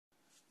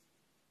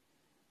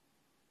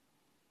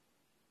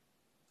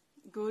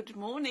Good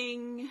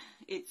morning,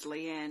 it's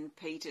Leanne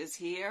Peters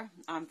here.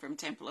 I'm from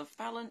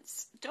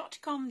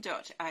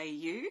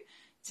templeofbalance.com.au,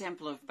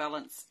 Temple of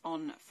Balance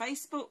on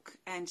Facebook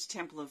and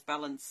Temple of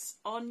Balance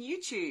on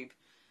YouTube.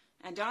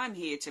 And I'm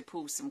here to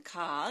pull some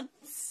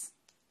cards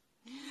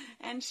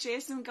and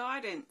share some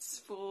guidance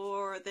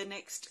for the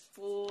next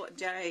 4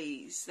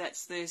 days.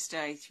 That's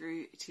Thursday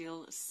through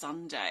till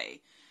Sunday.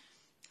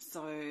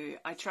 So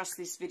I trust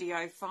this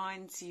video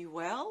finds you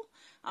well.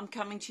 I'm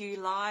coming to you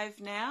live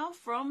now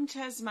from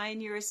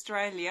Tasmania,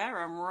 Australia.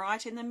 I'm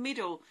right in the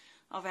middle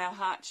of our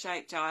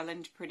heart-shaped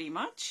island, pretty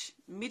much,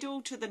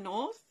 middle to the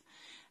north.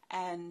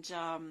 And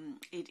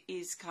it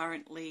is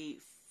currently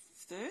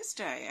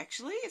Thursday,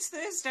 actually. It's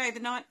Thursday, the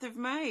 9th of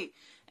May.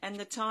 And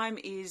the time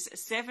is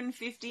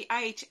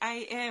 7:58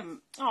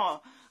 a.m.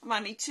 Oh, I'm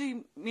only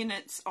 2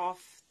 minutes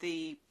off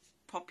the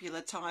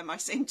popular time. I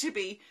seem to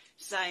be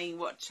saying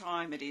what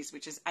time it is,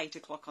 which is 8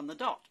 o'clock on the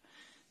dot.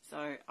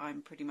 So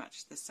I'm pretty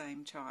much the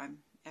same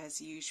time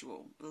as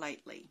usual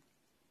lately.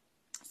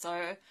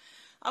 So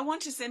I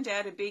want to send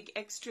out a big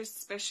extra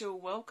special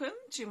welcome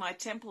to my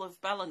Temple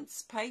of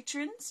Balance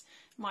patrons,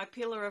 my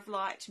Pillar of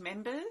Light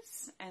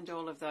members, and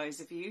all of those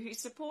of you who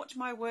support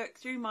my work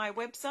through my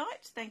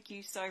website. Thank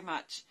you so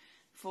much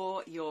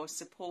for your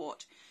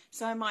support.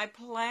 So my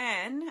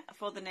plan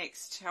for the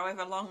next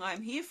however long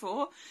I'm here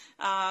for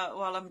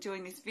while I'm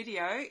doing this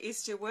video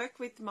is to work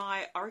with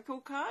my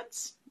oracle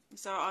cards.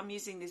 So I'm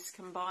using this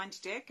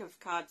combined deck of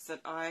cards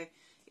that I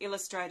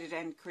illustrated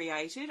and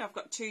created. I've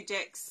got 2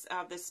 decks,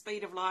 the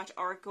Speed of Light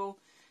Oracle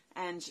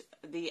and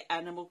the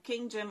Animal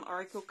Kingdom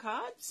Oracle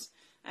cards.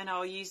 And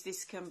I'll use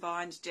this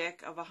combined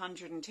deck of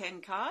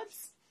 110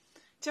 cards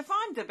to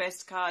find the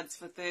best cards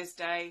for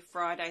Thursday,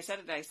 Friday,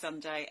 Saturday,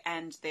 Sunday,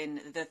 and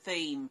then the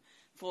theme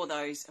for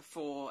those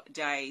 4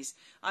 days.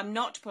 I'm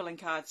not pulling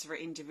cards for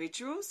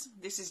individuals.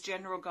 This is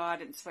general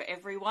guidance for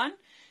everyone.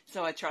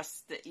 So I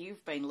trust that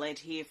you've been led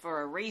here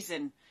for a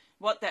reason.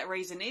 What that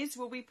reason is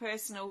will be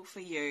personal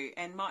for you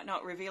and might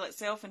not reveal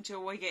itself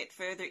until we get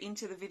further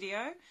into the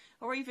video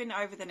or even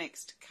over the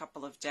next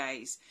couple of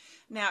days.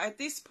 Now at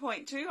this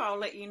point too, I'll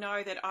let you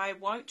know that I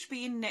won't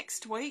be in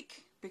next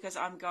week because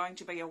I'm going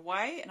to be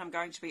away and I'm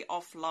going to be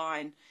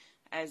offline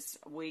as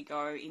we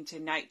go into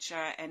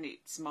nature, and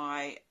it's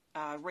my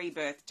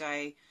rebirth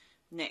day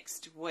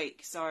next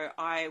week. So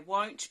I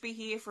won't be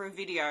here for a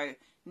video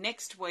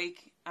next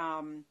week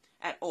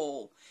at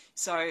all.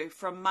 So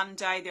from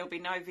Monday there'll be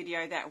no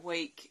video that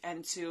week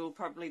until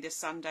probably the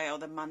Sunday or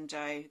the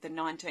Monday, the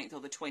 19th or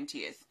the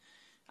 20th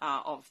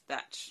of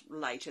that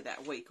later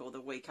that week or the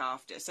week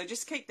after. So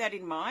just keep that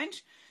in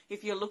mind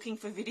if you're looking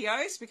for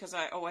videos, because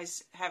I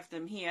always have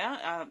them here.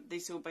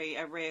 This will be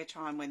a rare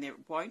time when there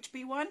won't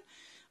be one,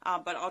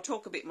 but I'll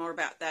talk a bit more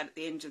about that at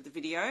the end of the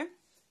video.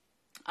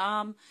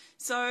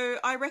 So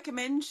I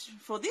recommend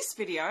for this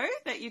video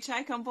that you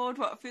take on board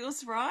what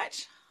feels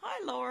right. Hi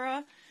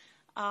Laura.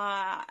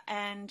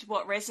 And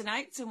what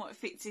resonates and what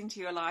fits into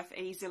your life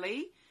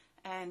easily,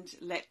 and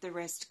let the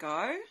rest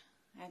go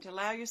and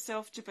allow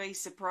yourself to be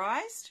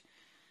surprised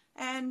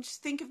and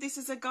think of this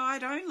as a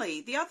guide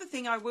only. The other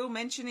thing I will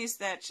mention is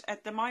that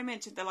at the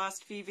moment, in the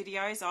last few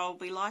videos, I'll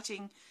be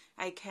lighting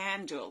a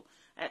candle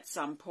at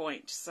some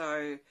point.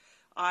 So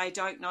I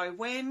don't know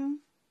when,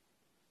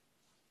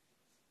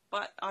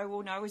 but I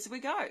will know as we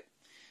go.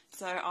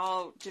 So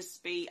I'll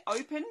just be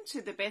open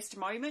to the best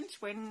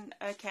moment when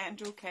a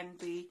candle can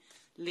be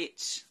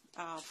lit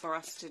for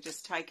us to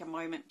just take a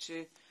moment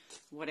to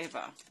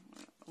whatever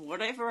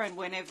and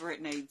whenever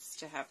it needs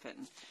to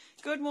happen.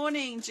 Good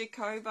morning,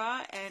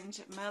 Jacoba and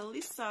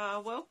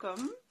Melissa.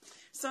 Welcome.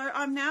 So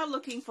I'm now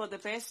looking for the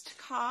best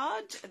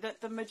card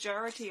that the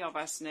majority of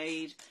us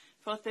need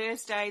for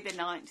Thursday, the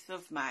 9th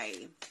of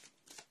May.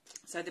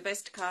 So the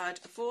best card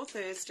for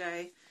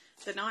Thursday,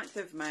 the 9th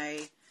of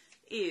May,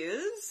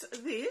 is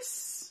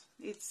this.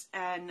 It's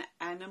an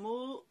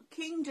Animal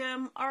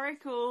Kingdom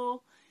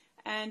Oracle,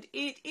 and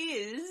it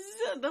is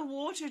the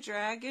Water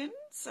Dragon.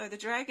 So the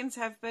dragons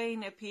have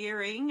been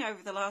appearing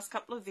over the last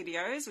couple of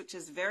videos, which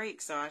is very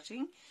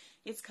exciting.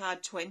 It's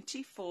card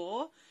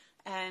 24,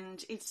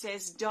 and it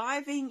says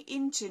diving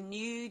into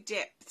new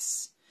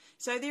depths.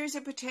 So there is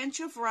a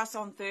potential for us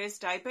on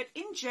Thursday, but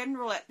in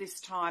general at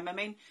this time, I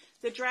mean,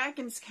 the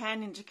dragons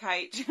can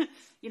indicate,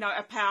 you know,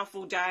 a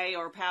powerful day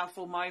or a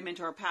powerful moment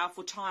or a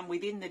powerful time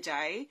within the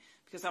day,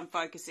 because I'm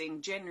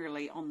focusing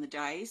generally on the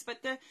days.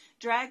 But the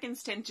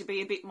dragons tend to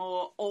be a bit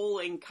more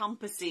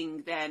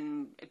all-encompassing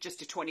than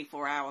just a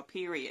 24-hour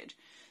period.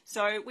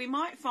 So we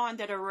might find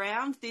that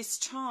around this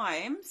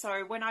time,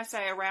 so when I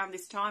say around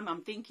this time,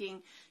 I'm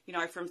thinking, you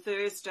know, from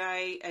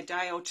Thursday, a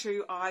day or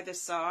two either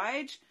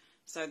side.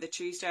 So the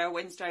Tuesday or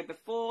Wednesday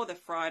before, the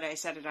Friday,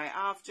 Saturday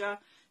after,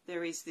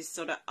 there is this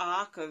sort of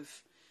arc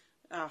of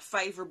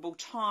favourable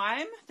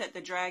time that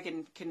the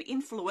dragon can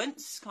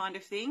influence, kind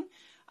of thing.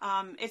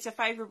 It's a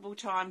favourable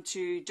time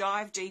to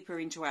dive deeper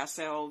into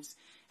ourselves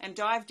and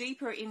dive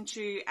deeper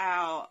into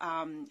our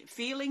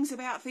feelings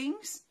about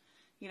things.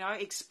 You know,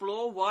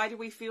 explore, why do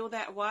we feel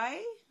that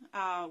way?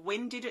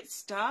 When did it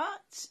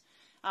start?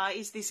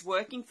 Is this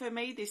working for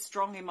me, this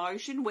strong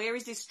emotion? Where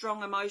is this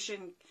strong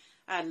emotion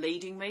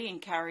leading me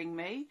and carrying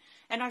me?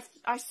 And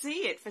I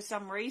see it for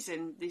some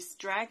reason, this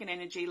dragon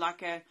energy,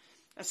 like a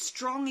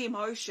strong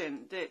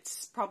emotion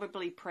that's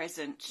probably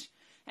present.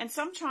 And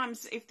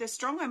sometimes if the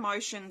strong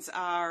emotions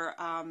are,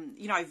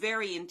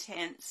 very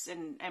intense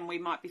and we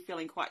might be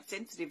feeling quite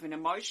sensitive and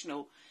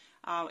emotional,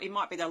 it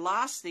might be the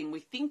last thing we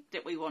think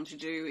that we want to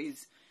do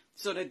is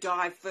sort of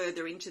dive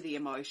further into the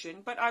emotion.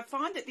 But I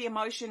find that the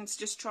emotion's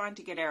just trying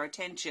to get our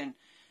attention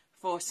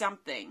for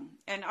something.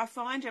 And I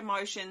find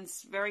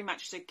emotions very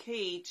much the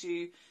key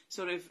to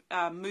sort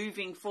of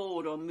moving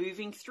forward or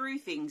moving through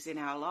things in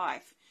our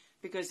life,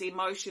 because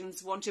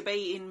emotions want to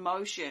be in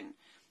motion.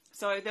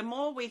 So the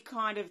more we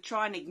kind of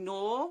try and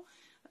ignore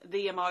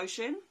the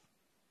emotion,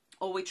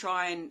 or we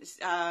try and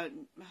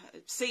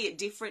see it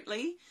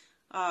differently,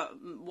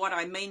 what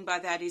I mean by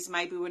that is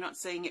maybe we're not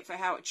seeing it for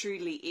how it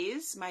truly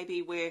is.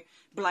 Maybe we're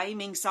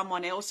blaming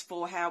someone else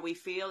for how we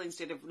feel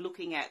instead of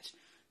looking at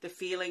the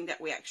feeling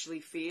that we actually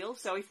feel.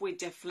 So if we're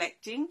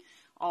deflecting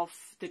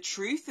off the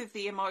truth of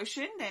the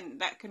emotion, then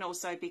that can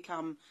also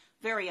become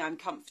very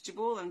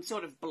uncomfortable and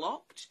sort of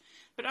blocked.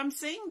 But I'm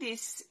seeing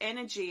this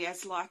energy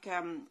as like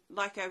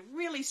a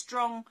really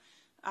strong,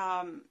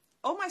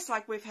 almost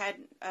like we've had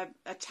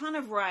a ton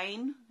of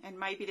rain, and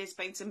maybe there's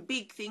been some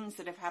big things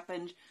that have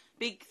happened,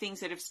 big things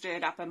that have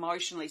stirred up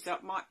emotionally. So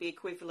it might be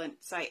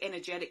equivalent, say,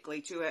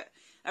 energetically to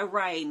a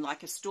rain,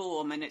 like a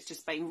storm, and it's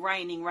just been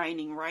raining.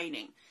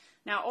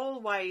 Now,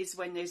 always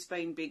when there's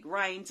been big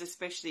rains,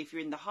 especially if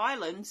you're in the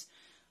highlands,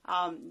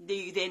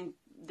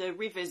 the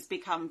rivers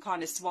become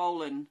kind of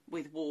swollen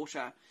with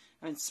water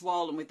and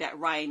swollen with that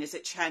rain as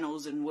it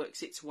channels and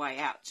works its way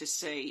out to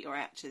sea or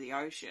out to the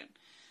ocean.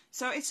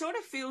 So it sort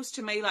of feels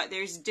to me like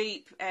there's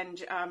deep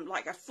and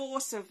like a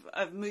force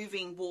of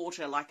moving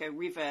water, like a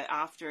river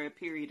after a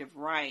period of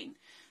rain,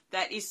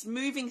 that is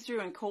moving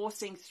through and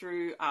coursing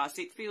through us.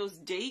 It feels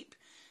deep,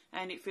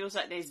 and it feels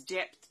like there's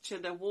depth to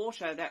the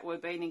water that we're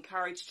being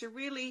encouraged to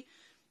really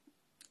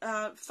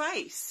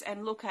face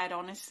and look at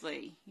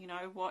honestly. You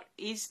know, what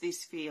is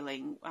this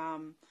feeling?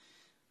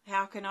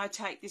 How can I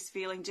take this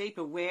feeling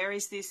deeper? Where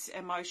is this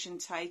emotion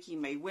taking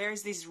me? Where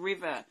is this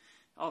river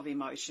of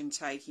emotion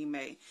taking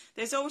me?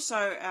 There's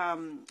also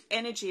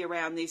energy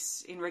around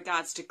this in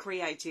regards to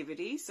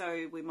creativity.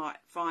 So we might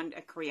find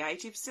a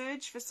creative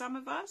surge for some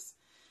of us,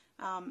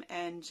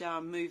 and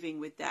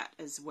moving with that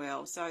as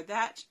well. So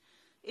that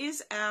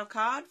is our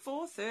card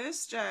for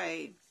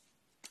Thursday.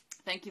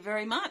 Thank you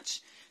very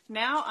much.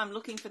 Now I'm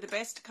looking for the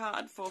best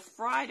card for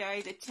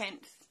Friday, the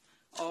 10th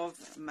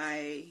of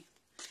May.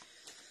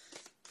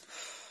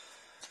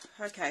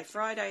 Okay,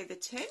 Friday the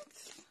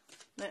 10th.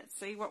 Let's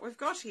see what we've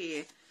got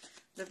here.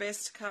 The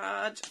best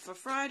card for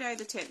Friday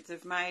the 10th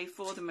of May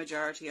for the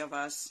majority of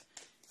us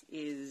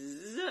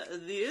is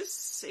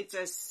this. It's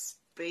a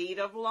Speed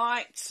of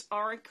Light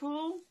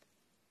Oracle,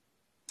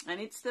 and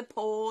it's the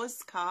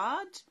Pause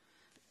card,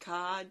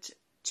 card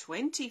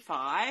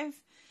 25,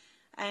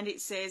 and it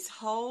says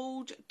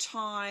hold,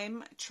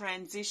 time,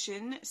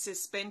 transition,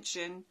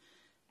 suspension,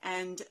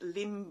 and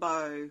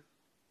limbo.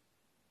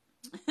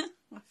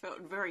 I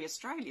felt very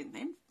Australian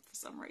then for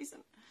some reason.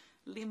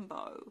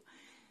 Limbo.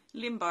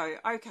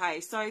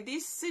 Okay, so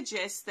this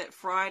suggests that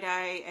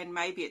Friday, and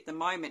maybe at the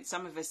moment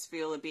some of us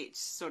feel a bit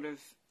sort of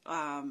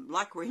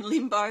like we're in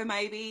limbo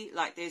maybe,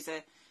 like there's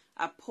a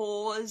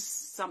pause,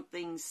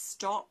 something's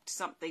stopped,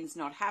 something's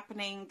not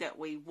happening that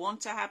we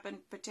want to happen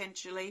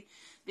potentially.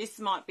 This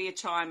might be a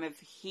time of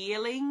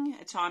healing,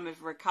 a time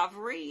of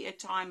recovery, a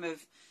time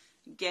of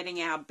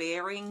getting our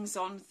bearings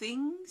on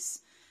things.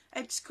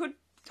 It could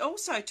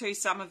also, to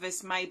some of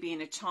us, may be in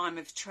a time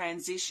of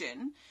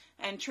transition,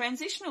 and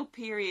transitional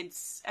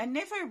periods are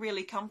never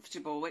really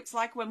comfortable. It's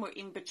like when we're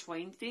in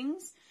between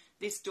things.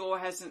 This door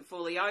hasn't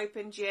fully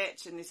opened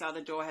yet, and this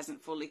other door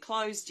hasn't fully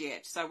closed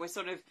yet. So we're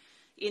sort of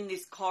in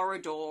this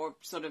corridor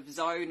sort of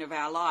zone of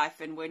our life,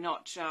 and we're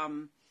not,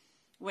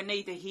 we're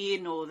neither here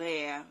nor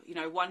there. You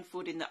know, one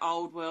foot in the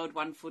old world,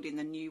 one foot in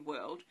the new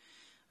world.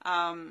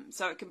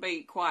 So it can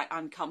be quite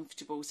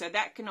uncomfortable. So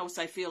that can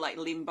also feel like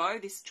limbo,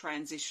 this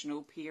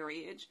transitional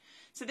period.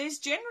 So there's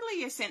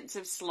generally a sense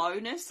of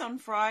slowness on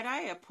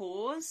Friday, a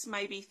pause.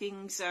 Maybe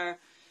things are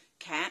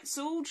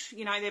cancelled.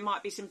 You know, there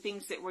might be some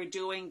things that we're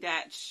doing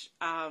that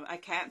are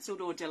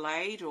cancelled or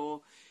delayed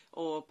or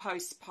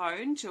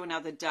postponed to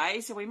another day.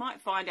 So we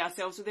might find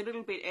ourselves with a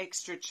little bit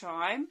extra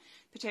time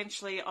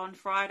potentially on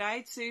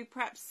Friday to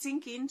perhaps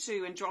sink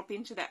into and drop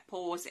into that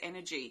pause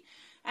energy.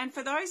 And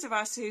for those of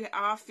us who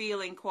are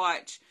feeling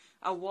quite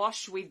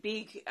awash with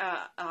big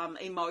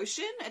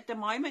emotion at the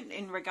moment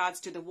in regards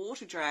to the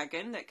water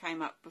dragon that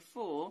came up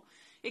before,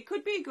 it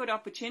could be a good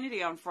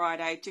opportunity on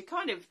Friday to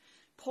kind of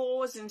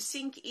pause and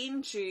sink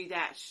into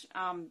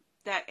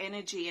that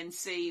energy and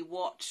see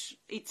what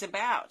it's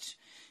about.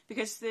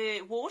 Because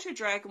the water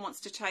dragon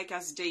wants to take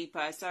us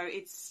deeper. So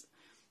it's,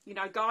 you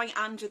know, going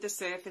under the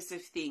surface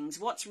of things.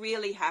 What's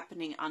really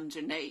happening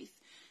underneath?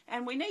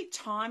 And we need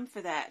time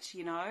for that,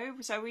 you know.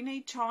 So we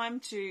need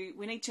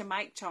to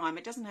make time.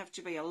 It doesn't have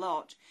to be a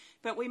lot,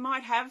 but we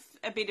might have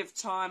a bit of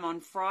time on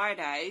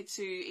Friday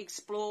to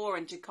explore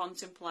and to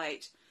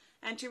contemplate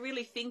and to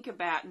really think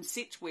about and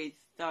sit with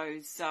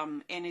those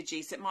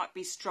energies that might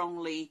be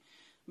strongly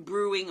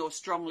brewing or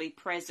strongly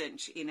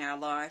present in our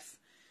life.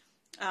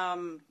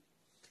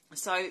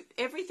 So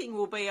everything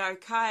will be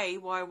okay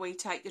while we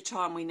take the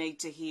time we need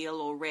to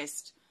heal or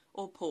rest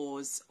or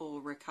pause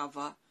or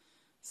recover.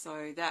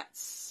 So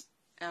that's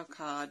our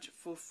card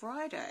for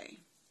Friday.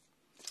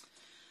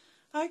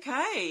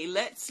 Okay,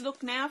 let's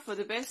look now for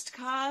the best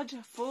card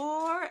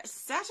for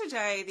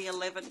Saturday, the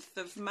 11th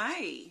of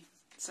May.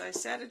 So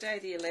Saturday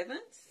the 11th.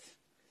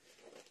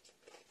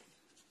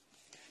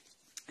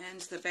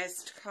 And the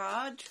best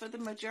card for the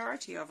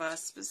majority of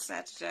us for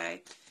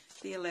Saturday,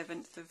 the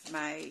 11th of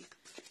May,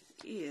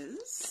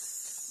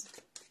 is...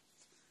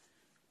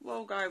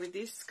 We'll go with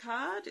this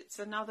card. It's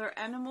another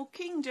Animal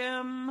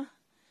Kingdom.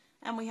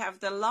 And we have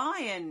the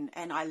Lion.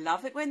 And I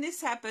love it when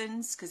this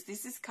happens because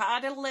this is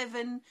card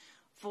 11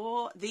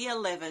 for the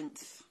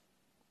 11th,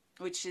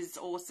 which is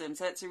awesome.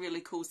 So that's a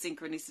really cool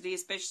synchronicity,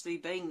 especially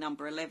being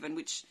number 11,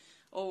 which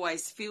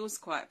always feels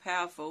quite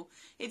powerful.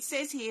 It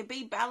says here,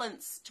 be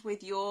balanced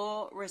with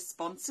your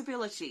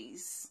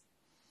responsibilities.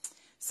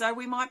 So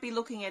we might be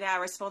looking at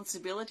our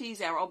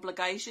responsibilities, our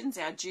obligations,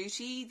 our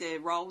duty, the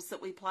roles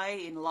that we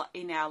play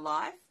in our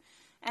life,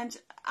 and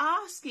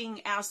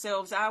asking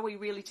ourselves, are we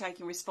really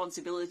taking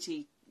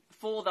responsibility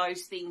for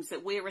those things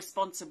that we're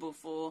responsible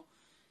for,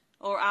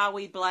 or are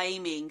we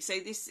blaming? So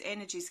this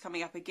energy is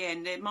coming up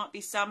again. There might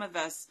be some of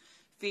us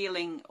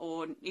feeling,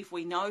 or if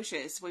we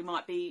notice, we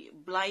might be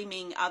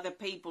blaming other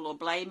people or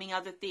blaming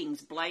other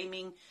things,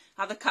 blaming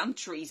other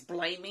countries,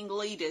 blaming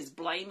leaders,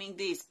 blaming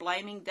this,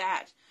 blaming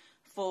that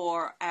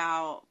for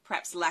our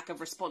perhaps lack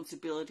of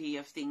responsibility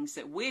of things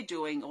that we're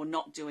doing or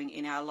not doing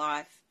in our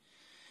life.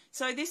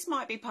 So this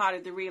might be part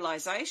of the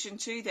realization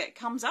too that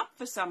comes up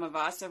for some of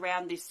us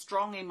around this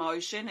strong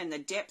emotion and the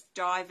depth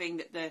diving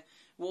that the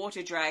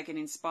water dragon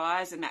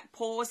inspires, and that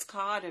pause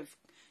card of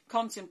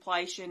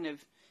contemplation,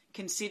 of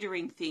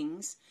considering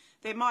things.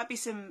 There might be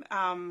some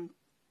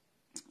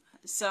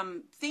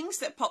things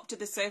that pop to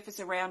the surface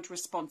around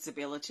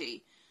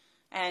responsibility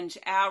and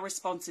our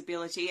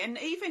responsibility, and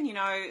even, you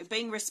know,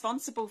 being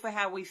responsible for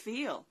how we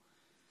feel.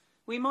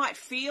 We might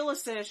feel a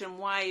certain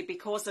way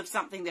because of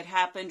something that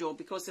happened, or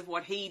because of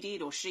what he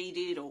did or she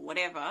did, or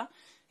whatever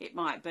it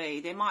might be.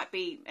 There might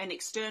be an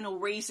external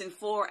reason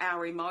for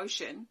our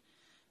emotion,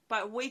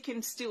 but we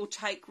can still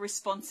take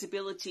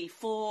responsibility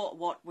for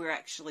what we're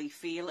actually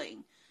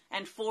feeling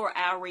and for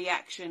our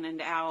reaction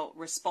and our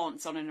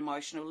response on an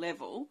emotional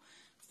level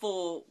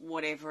for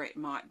whatever it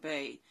might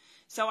be.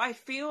 So I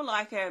feel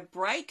like a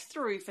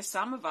breakthrough for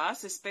some of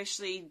us,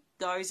 especially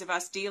those of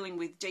us dealing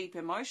with deep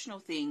emotional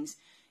things,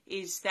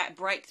 is that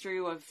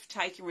breakthrough of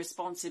taking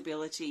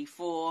responsibility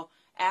for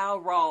our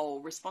role,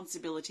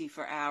 responsibility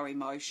for our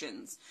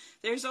emotions.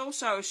 There's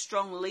also a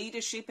strong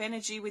leadership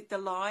energy with the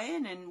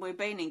Lion, and we're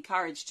being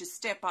encouraged to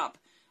step up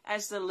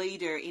as the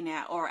leader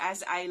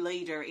as a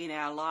leader in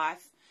our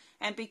life,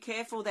 and be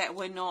careful that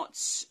we're not,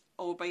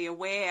 or be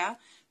aware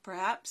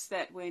perhaps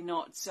that we're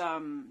not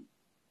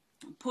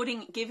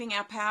giving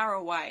our power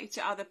away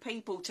to other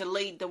people to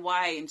lead the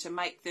way and to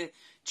make the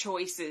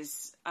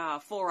choices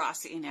for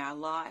us in our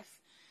life.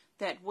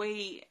 That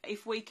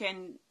if we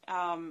can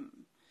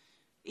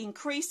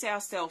increase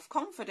our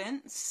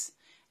self-confidence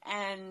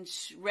and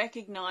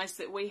recognise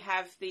that we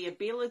have the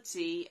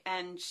ability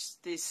and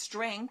the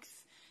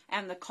strength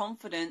and the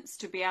confidence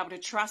to be able to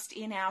trust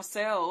in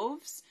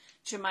ourselves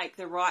to make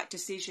the right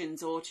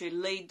decisions or to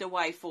lead the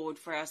way forward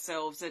for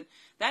ourselves. And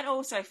that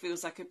also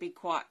feels like it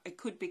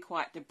could be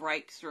quite the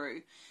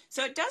breakthrough.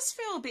 So it does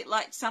feel a bit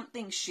like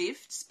something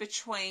shifts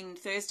between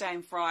Thursday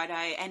and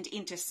Friday and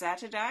into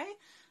Saturday.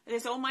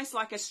 There's almost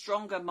like a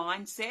stronger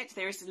mindset.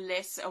 There is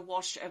less a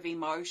wash of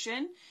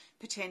emotion,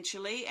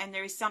 potentially, and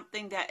there is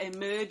something that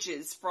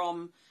emerges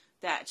from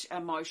that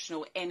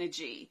emotional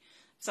energy.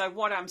 So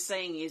what I'm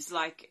seeing is,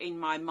 like in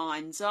my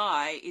mind's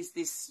eye, is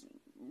this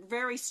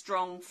very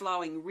strong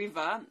flowing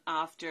river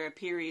after a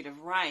period of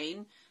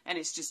rain, and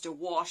it's just a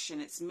wash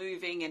and it's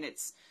moving and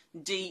it's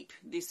deep,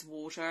 this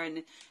water,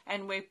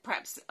 and we're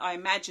perhaps, I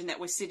imagine that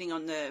we're sitting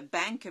on the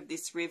bank of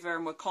this river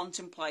and we're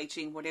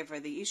contemplating whatever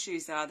the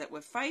issues are that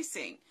we're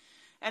facing,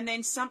 and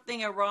then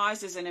something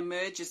arises and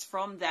emerges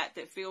from that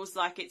feels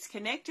like it's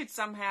connected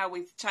somehow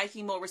with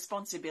taking more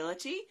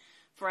responsibility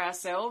for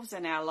ourselves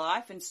and our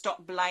life, and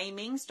stop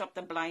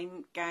the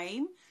blame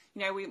game.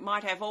 You know, we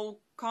might have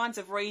all kinds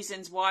of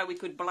reasons why we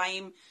could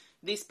blame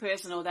this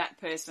person or that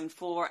person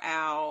for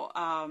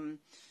our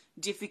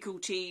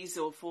difficulties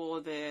or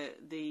for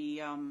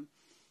the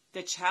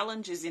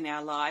challenges in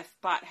our life,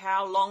 but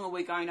how long are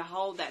we going to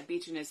hold that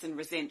bitterness and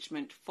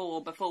resentment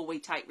for before we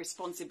take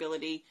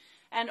responsibility?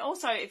 And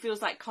also it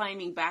feels like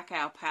claiming back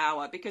our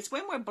power, because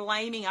when we're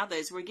blaming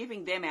others, we're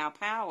giving them our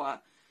power.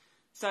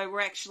 So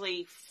we're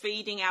actually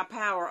feeding our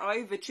power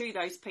over to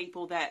those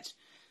people that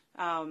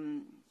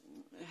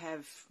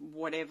have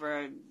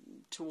whatever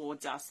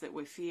towards us that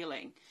we're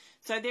feeling.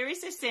 So there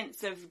is a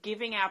sense of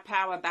giving our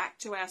power back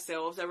to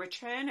ourselves, a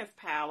return of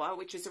power,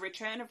 which is a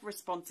return of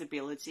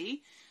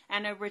responsibility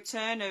and a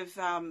return of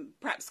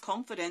perhaps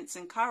confidence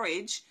and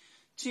courage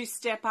to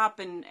step up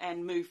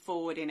and move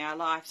forward in our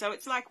life. So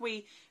it's like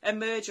we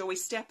emerge, or we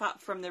step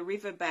up from the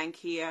riverbank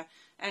here,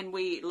 and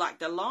we, like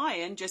the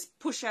lion, just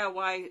push our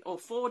way or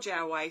forge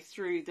our way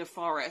through the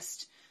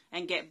forest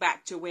and get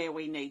back to where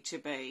we need to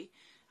be,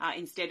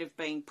 instead of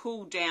being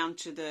pulled down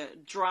to the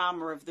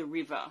drama of the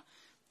river.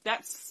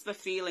 That's the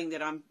feeling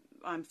that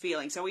I'm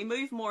feeling. So we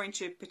move more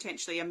into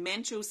potentially a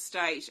mental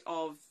state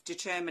of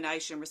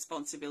determination,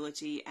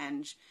 responsibility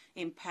and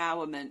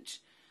empowerment,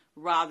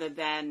 rather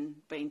than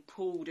being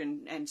pulled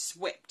and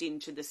swept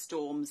into the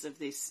storms of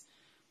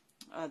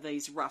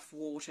these rough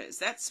waters.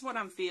 That's what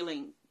I'm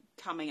feeling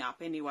coming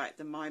up anyway at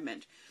the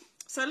moment.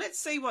 So let's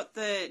see what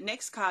the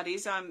next card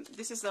is.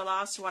 This is the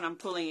last one I'm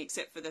pulling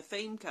except for the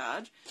theme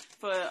card.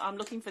 I'm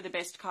looking for the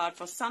best card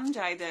for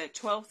Sunday, the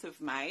 12th of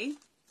May,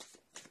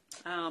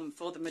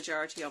 for the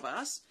majority of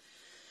us.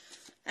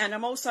 And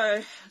I'm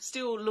also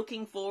still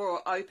looking for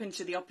or open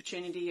to the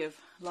opportunity of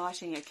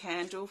lighting a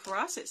candle for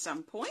us at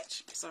some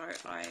point. So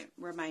I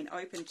remain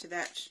open to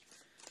that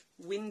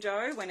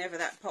window whenever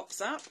that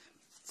pops up.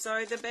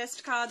 So the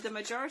best card the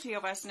majority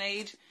of us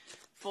need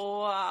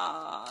for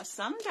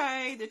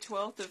Sunday, the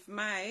 12th of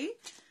May,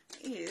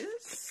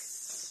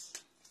 is...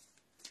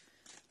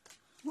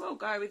 We'll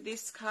go with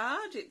this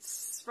card.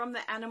 It's from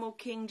the Animal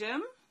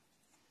Kingdom.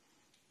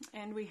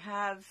 And we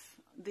have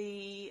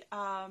the...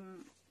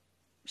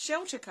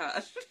 Shelter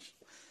card.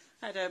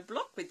 Had a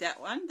block with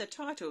that one. The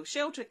title,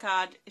 Shelter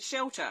card,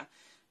 Shelter,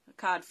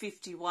 card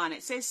 51.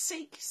 It says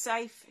seek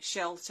safe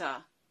shelter.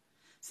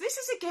 So this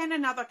is again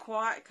another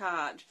quiet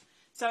card.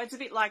 So it's a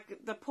bit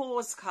like the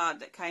pause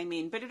card that came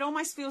in, but it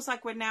almost feels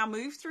like we're now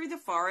moved through the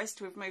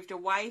forest. We've moved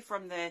away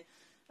from the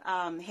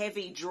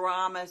heavy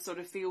drama sort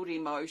of field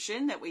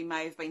emotion that we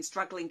may have been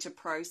struggling to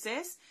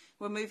process.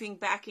 We're moving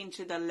back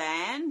into the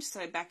land,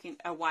 so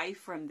away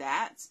from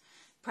that.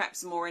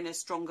 Perhaps more in a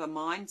stronger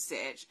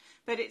mindset,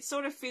 but it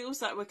sort of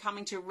feels like we're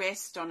coming to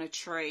rest on a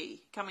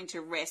tree, coming to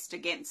rest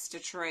against a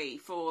tree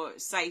for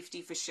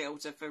safety, for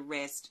shelter, for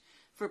rest,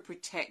 for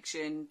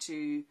protection,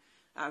 to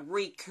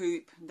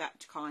recoup,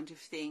 that kind of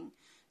thing.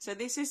 So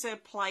this is a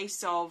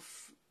place of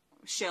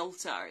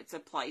shelter. It's a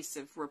place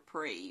of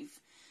reprieve.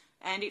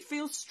 And it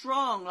feels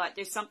strong, like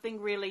there's something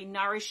really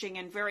nourishing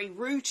and very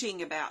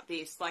rooting about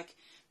this, like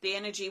the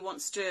energy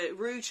wants to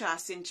root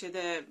us into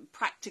the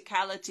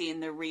practicality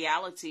and the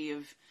reality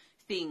of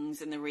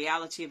things and the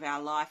reality of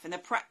our life, and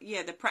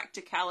the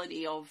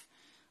practicality of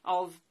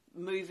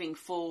moving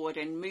forward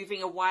and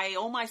moving away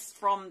almost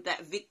from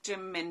that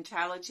victim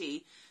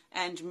mentality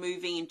and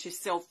moving into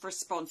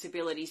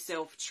self-responsibility,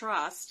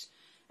 self-trust.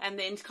 And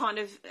then kind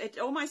of, it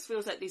almost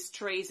feels like this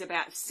tree is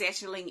about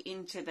settling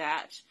into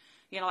that,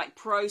 like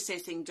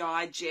processing,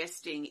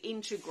 digesting,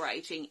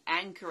 integrating,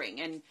 anchoring,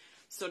 and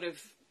sort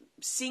of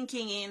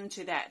sinking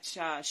into that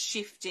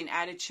shift in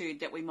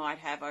attitude that we might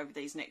have over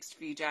these next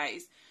few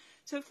days.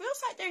 So it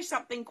feels like there's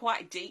something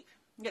quite deep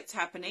that's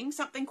happening,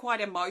 something quite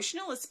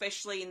emotional,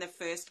 especially in the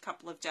first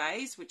couple of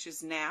days, which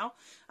is now.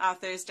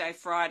 Thursday,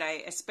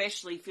 Friday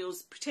especially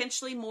feels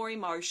potentially more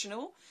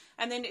emotional.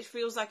 And then it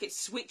feels like it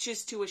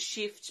switches to a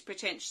shift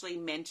potentially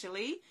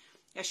mentally,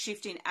 a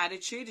shift in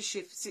attitude, a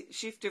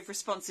shift of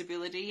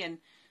responsibility and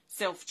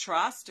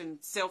self-trust and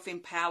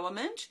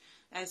self-empowerment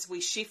as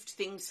we shift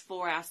things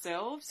for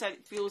ourselves. So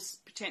it feels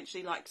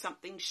potentially like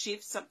something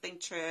shifts, something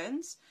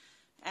turns.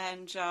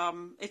 And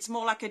it's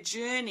more like a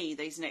journey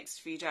these next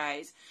few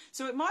days.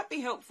 So it might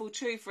be helpful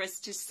too for us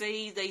to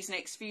see these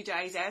next few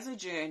days as a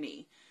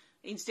journey.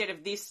 Instead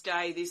of this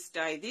day, this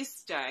day,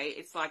 this day,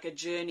 it's like a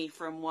journey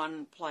from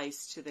one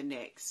place to the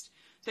next.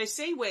 So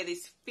see where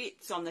this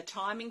fits on the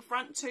timing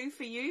front too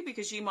for you,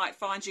 because you might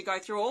find you go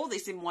through all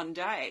this in one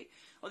day.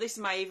 Or this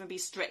may even be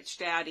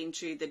stretched out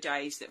into the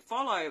days that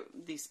follow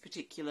this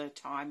particular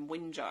time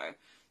window.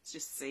 Let's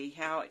just see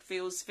how it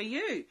feels for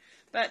you.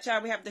 But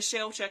we have the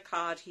shelter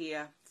card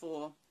here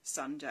for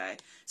Sunday.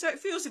 So it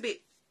feels a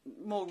bit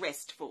more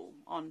restful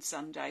on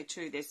Sunday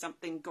too. There's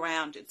something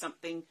grounded,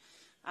 something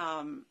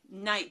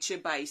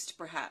nature-based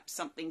perhaps,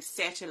 something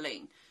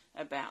settling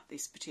about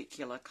this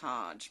particular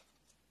card.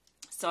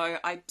 So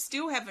I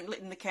still haven't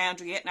lit the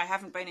candle yet, and I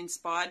haven't been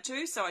inspired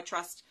to, so I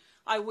trust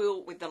I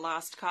will with the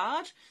last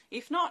card.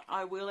 If not,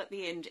 I will at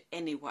the end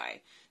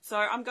anyway. So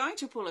I'm going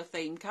to pull a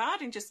theme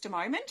card in just a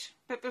moment.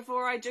 But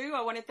before I do,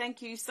 I want to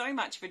thank you so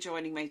much for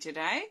joining me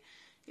today.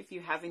 If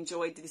you have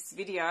enjoyed this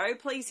video,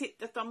 please hit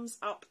the thumbs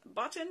up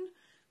button.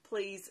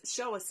 Please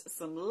show us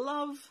some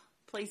love.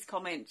 Please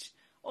comment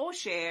or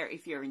share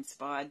if you're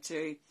inspired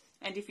to.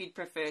 And if you'd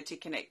prefer to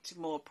connect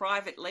more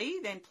privately,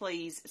 then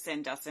please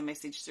send us a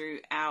message through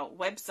our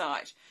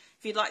website.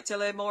 If you'd like to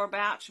learn more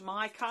about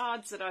my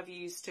cards that I've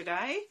used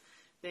today,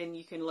 then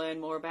you can learn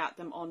more about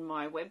them on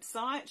my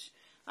website.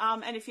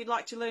 And if you'd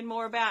like to learn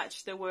more about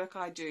the work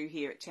I do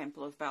here at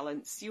Temple of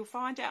Balance, you'll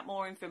find out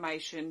more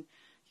information.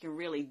 You can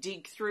really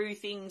dig through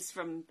things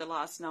from the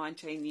last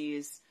 19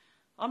 years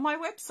on my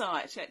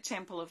website at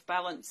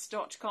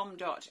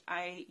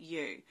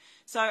templeofbalance.com.au.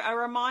 So a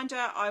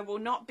reminder, I will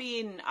not be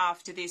in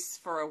after this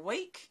for a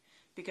week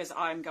because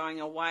I'm going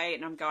away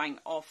and I'm going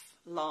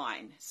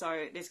offline.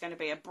 So there's going to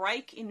be a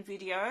break in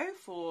video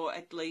for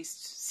at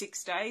least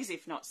 6 days,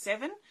 if not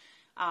 7.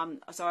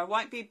 So I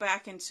won't be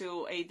back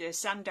until either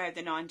Sunday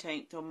the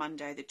 19th or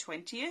Monday the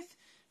 20th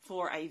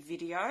for a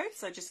video.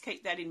 So just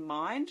keep that in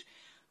mind.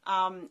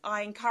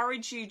 I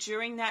encourage you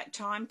during that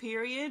time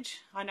period.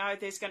 I know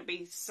there's going to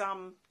be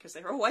some, because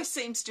there always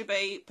seems to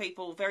be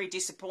people very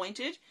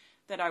disappointed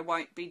that I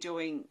won't be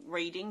doing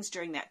readings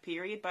during that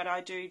period, but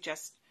I do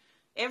just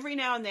every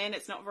now and then,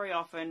 it's not very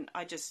often,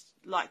 I just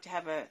like to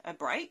have a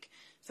break.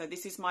 So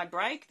this is my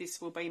break. This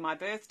will be my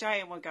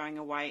birthday and we're going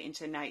away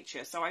into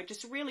nature. So I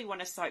just really want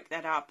to soak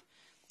that up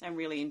and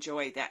really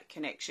enjoy that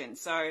connection.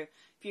 So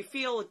if you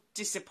feel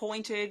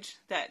disappointed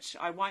that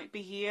I won't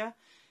be here,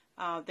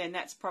 then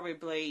that's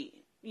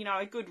probably,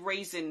 a good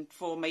reason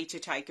for me to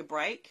take a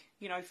break,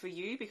 for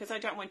you, because I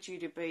don't want you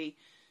to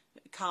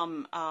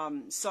become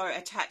so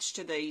attached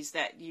to these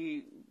that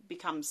you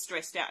become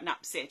stressed out and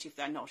upset if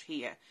they're not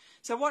here.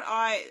 So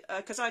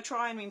because I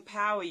try and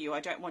empower you, I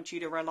don't want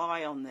you to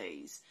rely on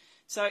these.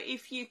 So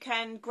if you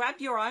can grab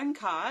your own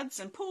cards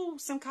and pull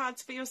some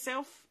cards for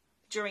yourself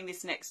during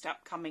this next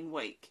upcoming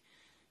week.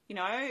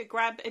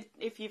 Grab it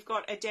if you've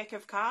got a deck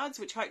of cards,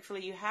 which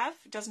hopefully you have.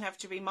 It doesn't have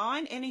to be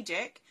mine, any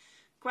deck.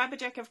 Grab a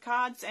deck of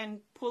cards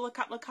and pull a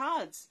couple of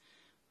cards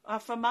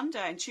for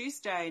Monday and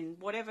Tuesday and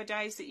whatever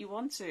days that you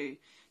want to.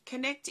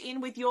 Connect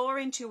in with your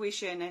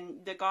intuition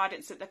and the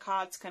guidance that the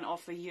cards can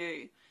offer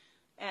you.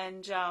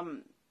 And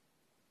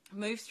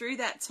move through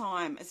that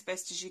time as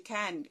best as you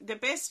can. The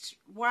best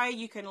way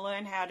you can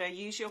learn how to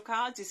use your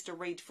cards is to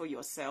read for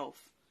yourself.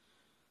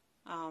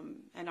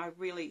 And I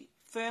really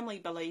firmly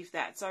believe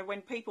that. So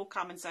when people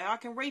come and say, I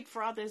can read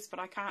for others, but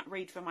I can't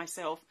read for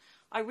myself,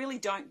 I really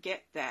don't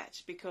get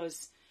that,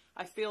 because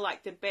I feel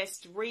like the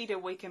best reader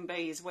we can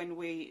be is when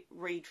we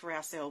read for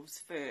ourselves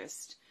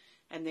first,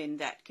 and then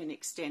that can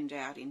extend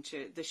out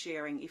into the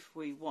sharing if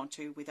we want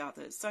to with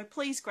others. So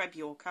please grab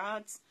your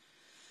cards,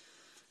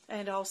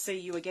 and I'll see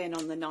you again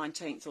on the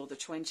 19th or the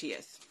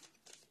 20th.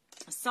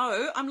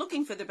 So I'm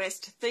looking for the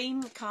best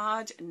theme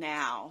card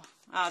now.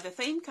 The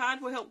theme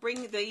card will help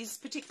bring these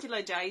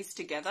particular days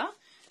together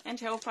and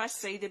help us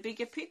see the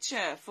bigger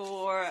picture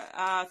for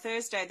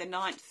Thursday the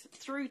 9th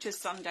through to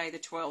Sunday the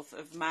 12th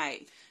of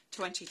May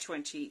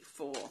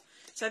 2024.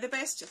 So the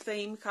best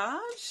theme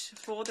card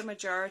for the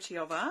majority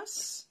of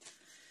us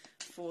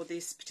for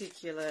this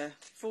particular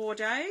 4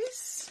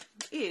 days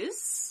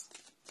is,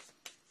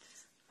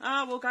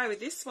 we'll go with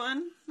this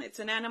one. It's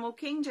an animal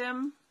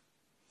kingdom.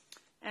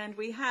 And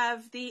we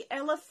have the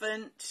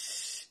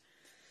elephant.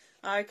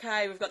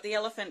 Okay, we've got the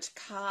elephant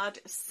card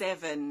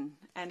 7,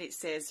 and it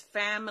says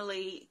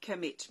family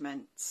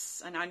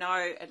commitments. And I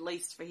know, at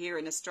least for here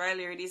in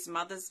Australia, it is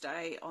Mother's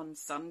Day on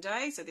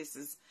Sunday, so this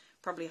is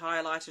probably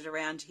highlighted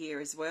around here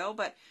as well.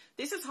 But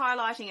this is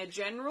highlighting a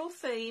general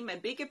theme, a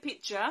bigger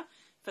picture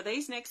for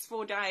these next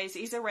 4 days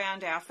is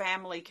around our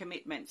family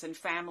commitments and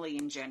family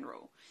in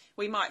general.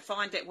 We might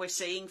find that we're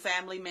seeing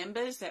family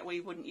members that we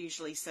wouldn't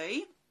usually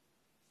see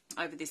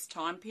over this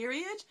time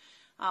period,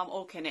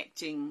 or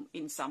connecting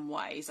in some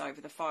ways over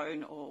the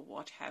phone or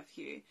what have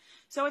you.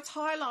 So it's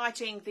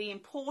highlighting the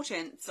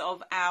importance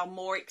of our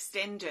more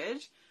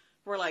extended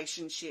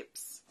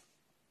relationships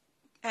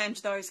and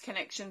those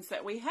connections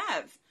that we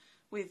have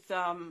with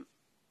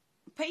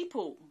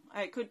people.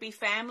 It could be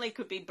family, it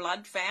could be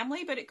blood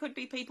family, but it could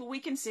be people we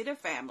consider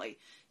family.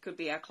 It could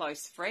be our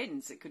close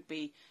friends. It could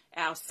be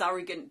our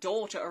surrogate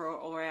daughter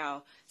or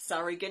our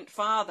surrogate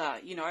father,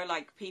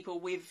 like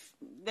people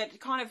that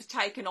kind of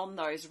taken on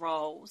those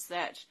roles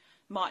that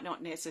might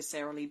not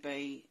necessarily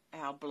be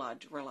our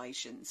blood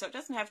relation. So it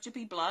doesn't have to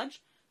be blood,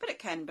 but it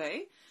can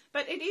be.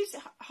 But it is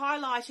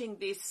highlighting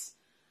this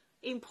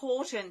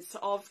importance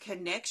of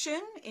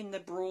connection in the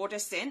broader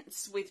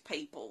sense with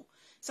people.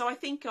 So I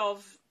think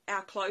of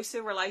our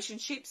closer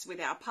relationships with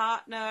our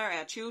partner,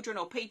 our children,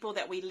 or people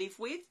that we live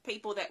with,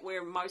 people that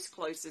we're most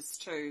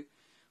closest to.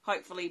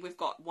 Hopefully we've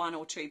got 1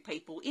 or 2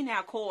 people in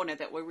our corner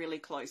that we're really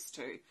close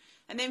to.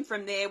 And then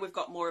from there we've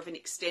got more of an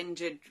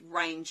extended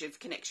range of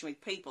connection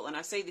with people. And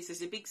I see this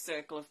as a big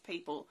circle of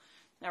people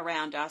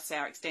around us,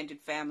 our extended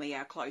family,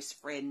 our close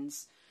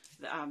friends,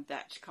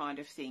 that kind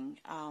of thing,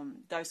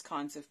 those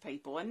kinds of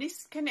people. And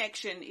this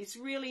connection is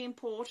really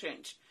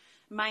important.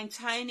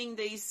 Maintaining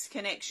these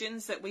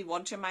connections that we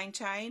want to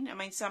maintain. I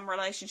mean, some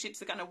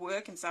relationships are going to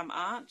work and some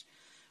aren't.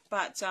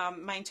 But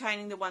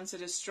maintaining the ones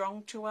that are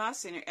strong to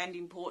us and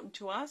important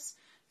to us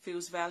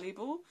feels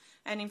valuable.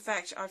 And in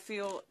fact, I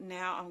feel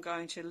now I'm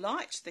going to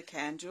light the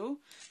candle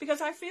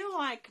because I feel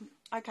like,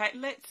 okay,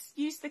 let's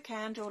use the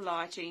candle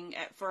lighting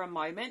for a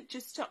moment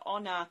just to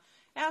honour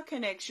our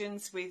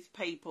connections with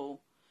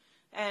people.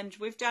 And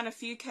we've done a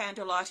few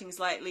candle lightings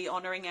lately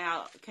honouring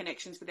our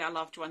connections with our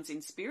loved ones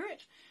in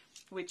spirit,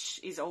 which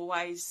is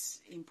always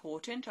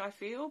important, I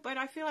feel. But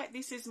I feel like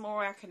this is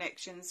more our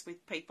connections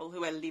with people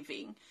who are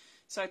living.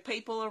 So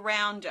people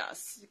around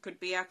us, it could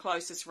be our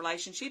closest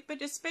relationship,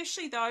 but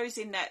especially those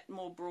in that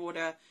more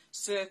broader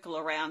circle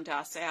around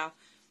us,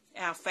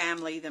 our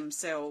family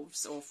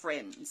themselves or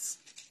friends.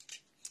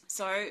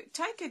 So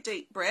take a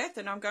deep breath,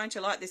 and I'm going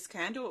to light this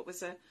candle. It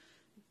was a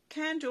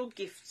candle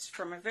gift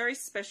from a very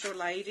special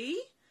lady.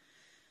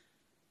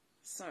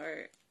 So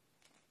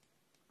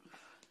I'm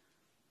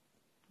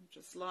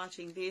just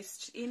lighting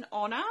this in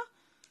honour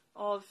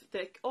of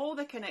all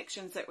the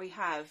connections that we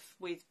have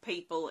with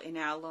people in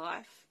our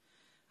life.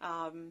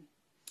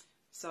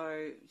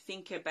 So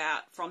think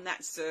about from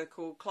that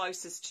circle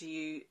closest to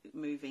you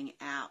moving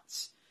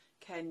out.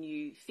 Can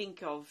you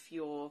think of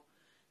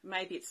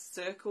maybe it's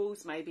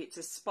circles, maybe it's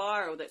a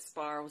spiral that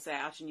spirals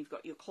out, and you've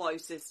got your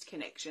closest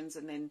connections,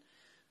 and then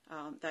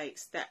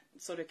that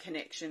sort of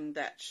connection,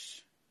 that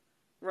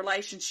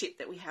relationship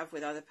that we have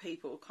with other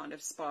people kind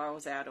of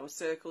spirals out or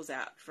circles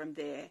out from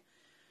there.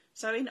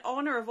 So in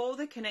honour of all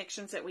the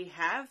connections that we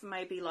have,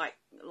 maybe like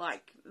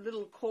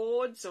little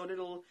cords or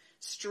little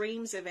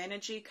streams of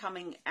energy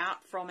coming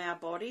out from our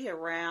body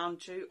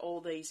around to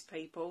all these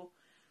people,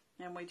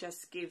 and we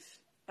just give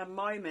a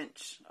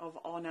moment of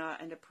honour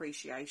and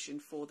appreciation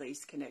for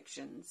these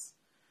connections,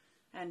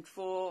 and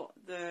for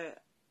the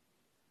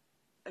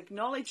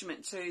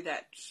acknowledgement too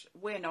that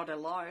we're not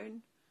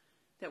alone,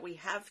 that we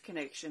have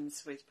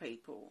connections with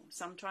people.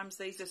 Sometimes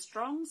these are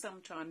strong,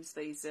 sometimes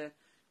these are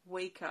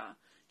weaker.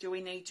 Do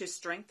we need to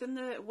strengthen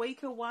the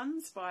weaker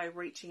ones by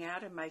reaching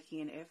out and making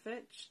an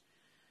effort?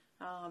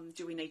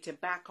 Do we need to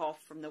back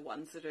off from the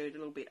ones that are a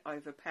little bit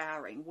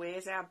overpowering?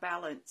 Where's our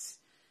balance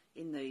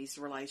in these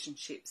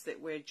relationships that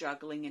we're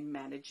juggling and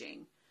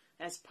managing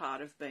as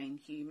part of being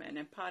human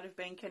and part of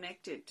being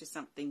connected to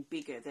something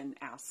bigger than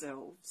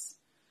ourselves?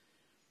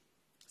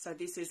 So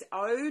this is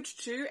ode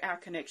to our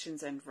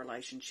connections and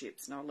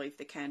relationships, and I'll leave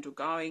the candle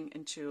going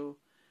until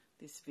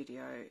this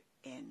video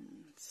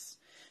ends.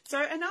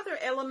 So another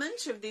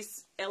element of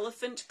this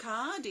elephant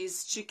card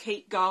is to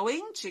keep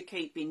going, to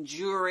keep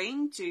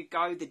enduring, to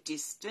go the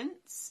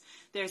distance.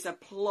 There's a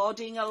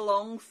plodding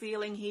along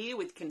feeling here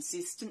with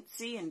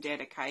consistency and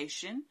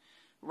dedication,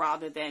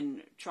 rather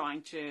than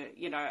trying to,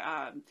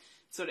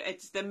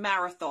 it's the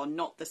marathon,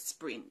 not the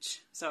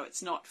sprint. So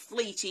it's not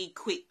fleety,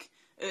 quick,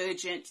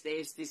 urgent.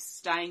 There's this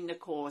staying the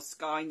course,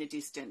 going the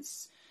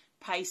distance,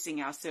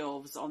 pacing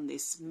ourselves on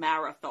this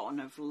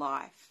marathon of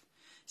life.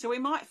 So we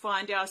might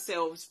find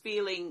ourselves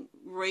feeling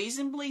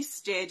reasonably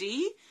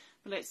steady.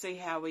 Let's see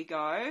how we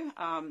go.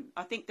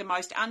 I think the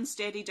most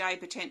unsteady day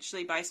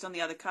potentially based on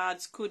the other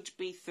cards could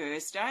be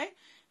Thursday,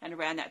 and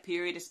around that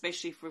period,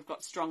 especially if we've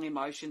got strong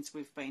emotions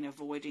we've been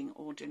avoiding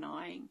or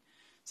denying.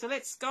 So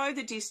let's go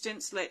the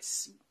distance.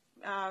 Let's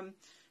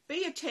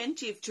be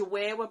attentive to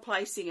where we're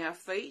placing our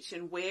feet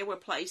and where we're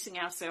placing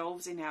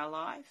ourselves in our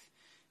life,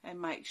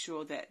 and make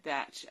sure that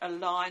that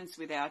aligns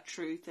with our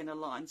truth and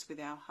aligns with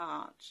our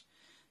heart.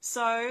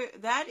 So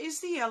that is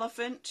the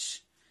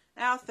elephant,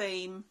 our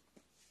theme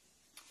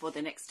for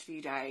the next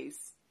few days.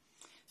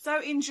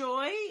 So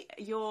enjoy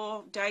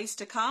your days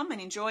to come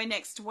and enjoy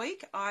next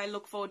week. I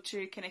look forward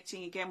to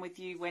connecting again with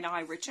you when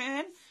I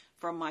return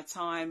from my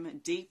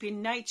time deep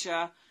in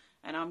nature,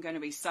 and I'm going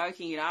to be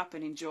soaking it up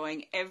and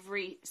enjoying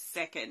every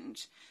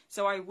second.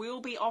 So I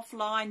will be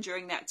offline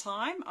during that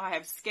time. I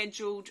have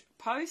scheduled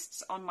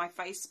posts on my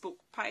Facebook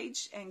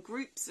page and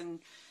groups and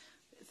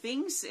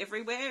things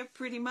everywhere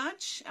pretty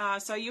much.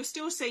 So you'll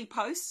still see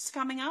posts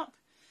coming up,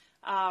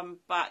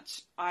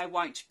 but I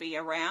won't be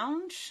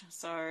around.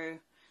 So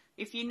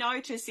if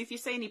you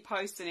see any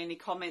posts and any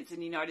comments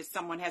and you notice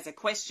someone has a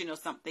question or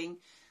something,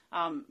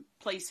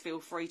 please feel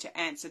free to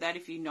answer that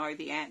if you know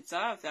the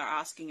answer. If they're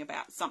asking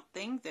about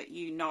something that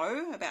you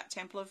know about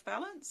Temple of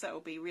Balance, that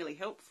will be really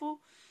helpful.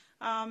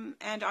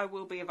 And I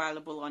will be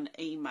available on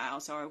email,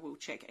 so I will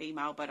check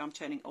email, but I'm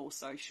turning all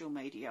social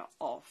media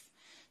off.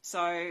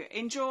 So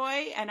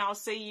enjoy, and I'll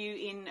see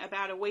you in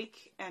about a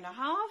week and a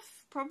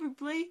half,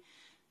 probably.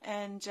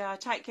 And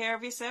take care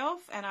of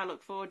yourself, and I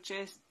look forward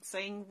to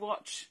seeing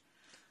what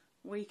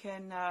we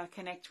can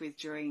connect with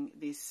during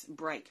this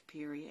break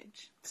period.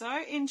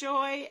 So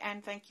enjoy,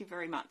 and thank you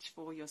very much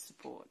for your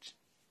support.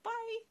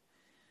 Bye.